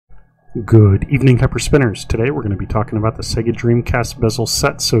Good evening, Hyperspinners. Today we're going to be talking about the Sega Dreamcast bezel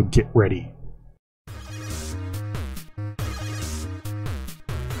set, so get ready.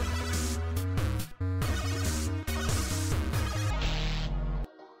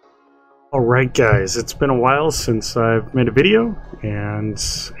 Alright guys, it's been a while since I've made a video, and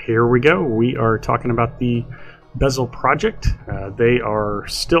here we go. We are talking about the Bezel project. They are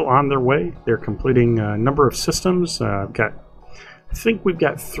still on their way. They're completing a number of systems. I think we've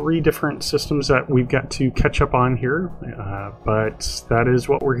got 3 different systems that we've got to catch up on here, but that is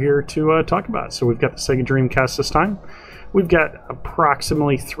what we're here to talk about. So we've got the Sega Dreamcast this time. We've got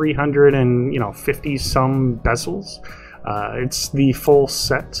approximately 350 some bezels. It's the full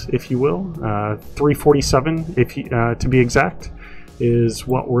set, if you will. 347, if you, to be exact, is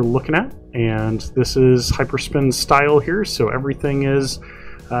what we're looking at. And this is Hyperspin style here, so everything is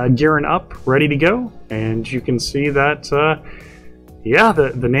gearing up, ready to go. And you can see that yeah,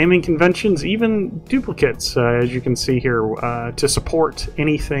 the naming conventions, even duplicates, as you can see here, to support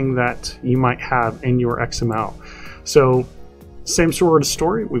anything that you might have in your XML. So, same sort of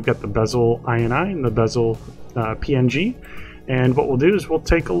story. We've got the bezel INI and the bezel PNG. And what we'll do is we'll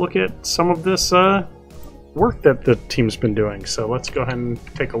take a look at some of this work that the team's been doing. So let's go ahead and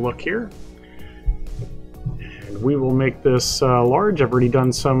take a look here. And we will make this large. I've already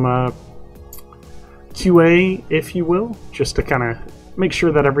done some QA, if you will, just to kind of make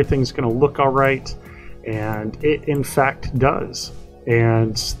sure that everything's going to look all right, and it in fact does.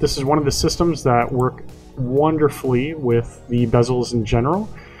 And this is one of the systems that work wonderfully with the bezels in general.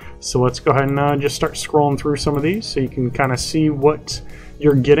 So let's go ahead and just start scrolling through some of these so you can kind of see what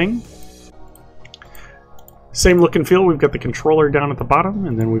you're getting. Same look and feel. We've got the controller down at the bottom,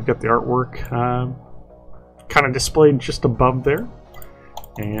 and then we've got the artwork kind of displayed just above there.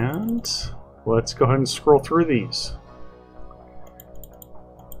 And let's go ahead and scroll through these.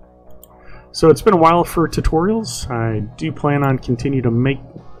 So it's been a while for tutorials. I do plan on continue to make,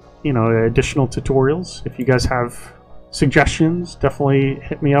 additional tutorials. If you guys have suggestions, definitely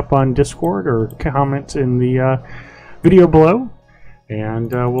hit me up on Discord or comment in the video below, and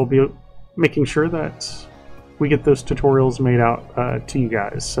we'll be making sure that we get those tutorials made out to you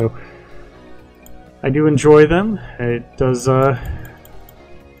guys. So I do enjoy them. It does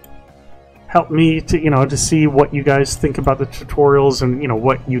help me to to see what you guys think about the tutorials and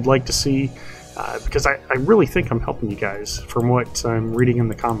what you'd like to see, because I really think I'm helping you guys from what I'm reading in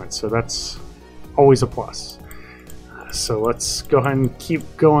the comments, so that's always a plus. So let's go ahead and keep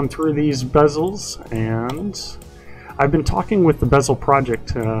going through these bezels. And I've been talking with the Bezel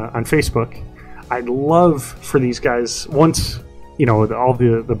project on Facebook. I'd love for these guys, once all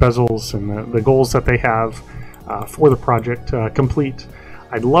the bezels and the goals that they have for the project complete,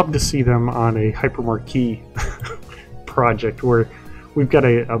 I'd love to see them on a hypermarquee project where we've got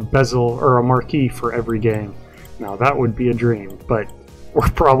a bezel or a marquee for every game. Now that would be a dream, but we're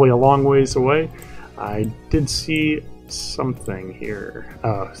probably a long ways away. I did see something here.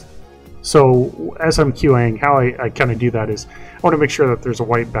 So as I'm QAing, how I kind of do that is I want to make sure that there's a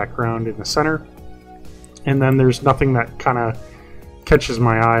white background in the center, and then there's nothing that kind of catches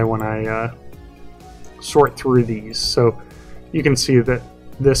my eye when I sort through these. So you can see that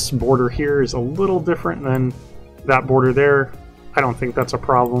this border here is a little different than that border there. I don't think that's a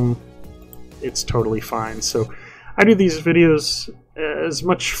problem. It's totally fine. So I do these videos as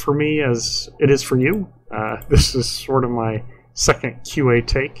much for me as it is for you. This is sort of my second QA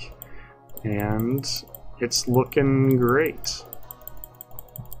take, and it's looking great.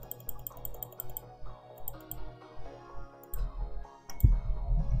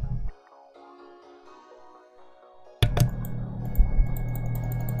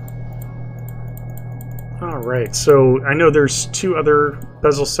 Alright, so I know there's 2 other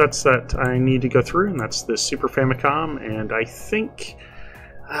bezel sets that I need to go through, and that's the Super Famicom, and I think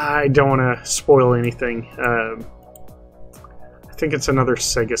I don't want to spoil anything. I think it's another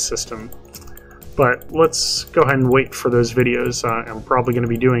Sega system, but let's go ahead and wait for those videos. I'm probably going to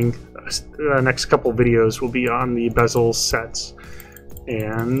be doing the next couple videos will be on the bezel sets,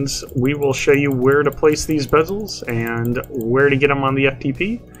 and we will show you where to place these bezels and where to get them on the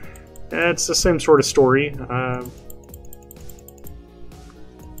FTP. It's the same sort of story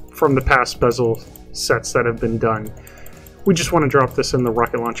from the past bezel sets that have been done. We just want to drop this in the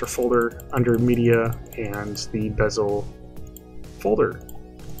Rocket Launcher folder under Media and the Bezel folder.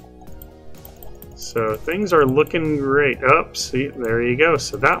 So things are looking great. Oh, see, there you go.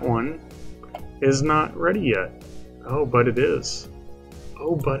 So that one is not ready yet. Oh, but it is.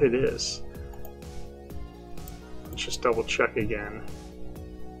 Oh, but it is. Let's just double check again.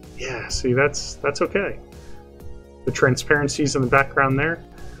 Yeah, see, that's okay. The transparencies in the background there.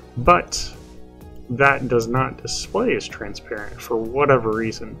 but that does not display as transparent for whatever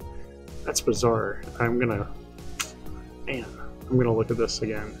reason. That's bizarre. I'm gonna look at this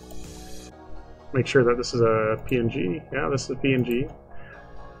again. Make sure that this is a PNG. Yeah, this is a PNG.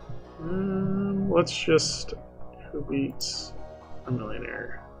 Let's just, who beats a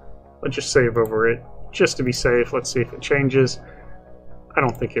millionaire? Let's just save over it, just to be safe. Let's see if it changes. I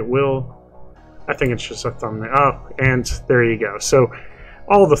don't think it will. I think it's just a thumbnail. Oh, and there you go. So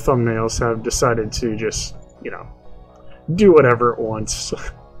all the thumbnails have decided to just, you know, do whatever it wants.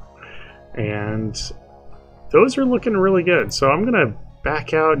 And those are looking really good. So I'm going to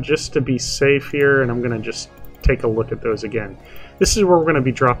back out just to be safe here, and I'm going to just take a look at those again. This is where we're going to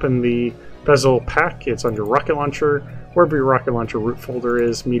be dropping the Bezel pack. It's under Rocket Launcher, wherever your Rocket Launcher root folder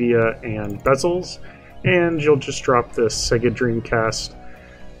is, Media, and Bezels. And you'll just drop this Sega Dreamcast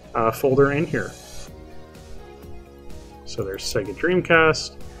folder in here. So there's Sega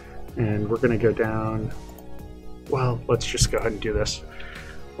Dreamcast, and we're going to go down. Well, let's just go ahead and do this.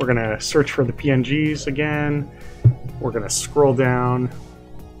 We're going to search for the PNGs again. We're going to scroll down.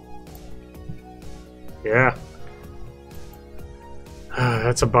 Yeah.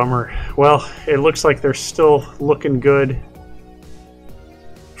 That's a bummer. Well, it looks like they're still looking good.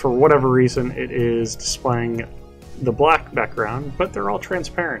 For whatever reason, it is displaying the black background, but they're all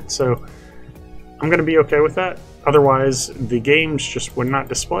transparent, so I'm going to be okay with that. Otherwise, the games just would not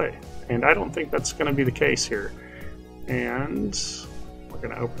display, and I don't think that's going to be the case here. And we're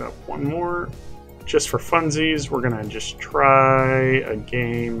going to open up one more. Just for funsies, we're going to just try a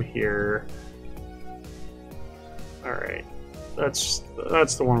game here. Alright, that's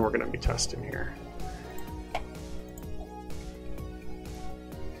the one we're going to be testing here.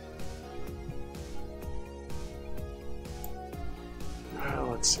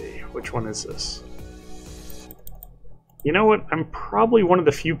 Let's see, which one is this? You know what? I'm probably one of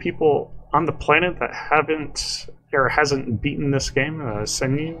the few people on the planet that hasn't beaten this game,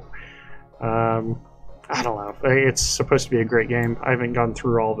 Senyu. I don't know. It's supposed to be a great game. I haven't gone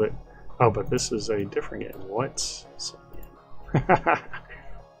through all of it. Oh, but this is a different game. What?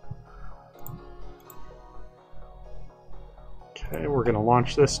 Okay, we're going to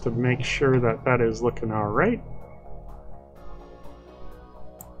launch this to make sure that that is looking all right.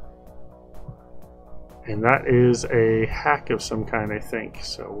 And that is a hack of some kind, I think.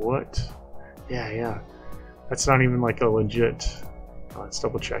 So what? Yeah. That's not even like a legit... Let's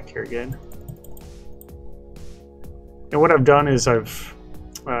double check here again. And what I've done is I've...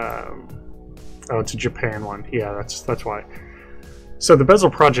 oh, it's a Japan one. Yeah, that's why. So the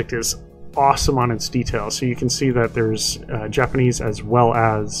Bezel project is awesome on its details. So you can see that there's Japanese as well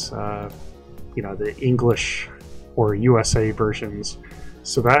as, you know, the English or USA versions.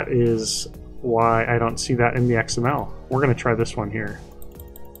 So that is why I don't see that in the XML. We're going to try this one here.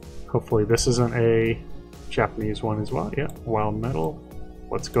 Hopefully this isn't a Japanese one as well. Yeah, Wild Metal.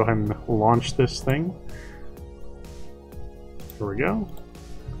 Let's go ahead and launch this thing. Here we go.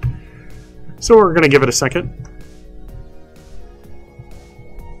 So we're going to give it a second.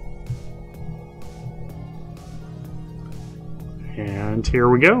 And here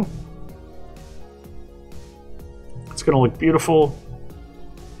we go. It's going to look beautiful.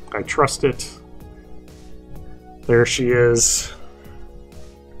 I trust it. There she is.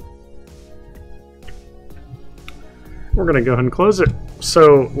 We're going to go ahead and close it.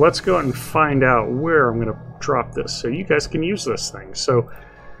 So let's go ahead and find out where I'm going to drop this so you guys can use this thing. So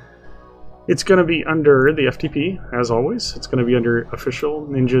it's going to be under the FTP, as always. It's going to be under Official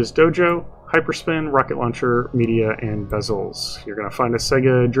Ninja's Dojo, Hyperspin, Rocket Launcher, Media, and Bezels. You're going to find a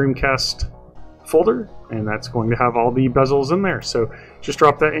Sega Dreamcast folder, and that's going to have all the bezels in there. So just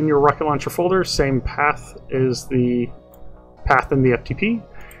drop that in your Rocket Launcher folder, same path as the path in the FTP,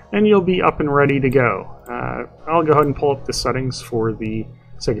 and you'll be up and ready to go. I'll go ahead and pull up the settings for the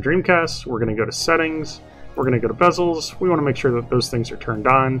Sega Dreamcast. We're going to go to Settings. We're going to go to Bezels. We want to make sure that those things are turned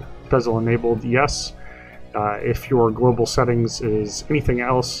on. Bezel enabled, yes. If your global settings is anything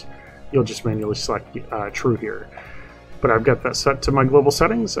else, you'll just manually select True here. But I've got that set to my global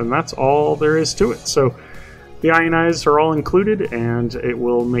settings, and that's all there is to it. So the ionize are all included, and it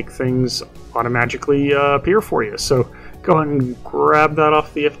will make things automatically appear for you. So go ahead and grab that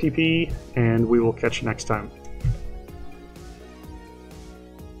off the FTP, and we will catch you next time.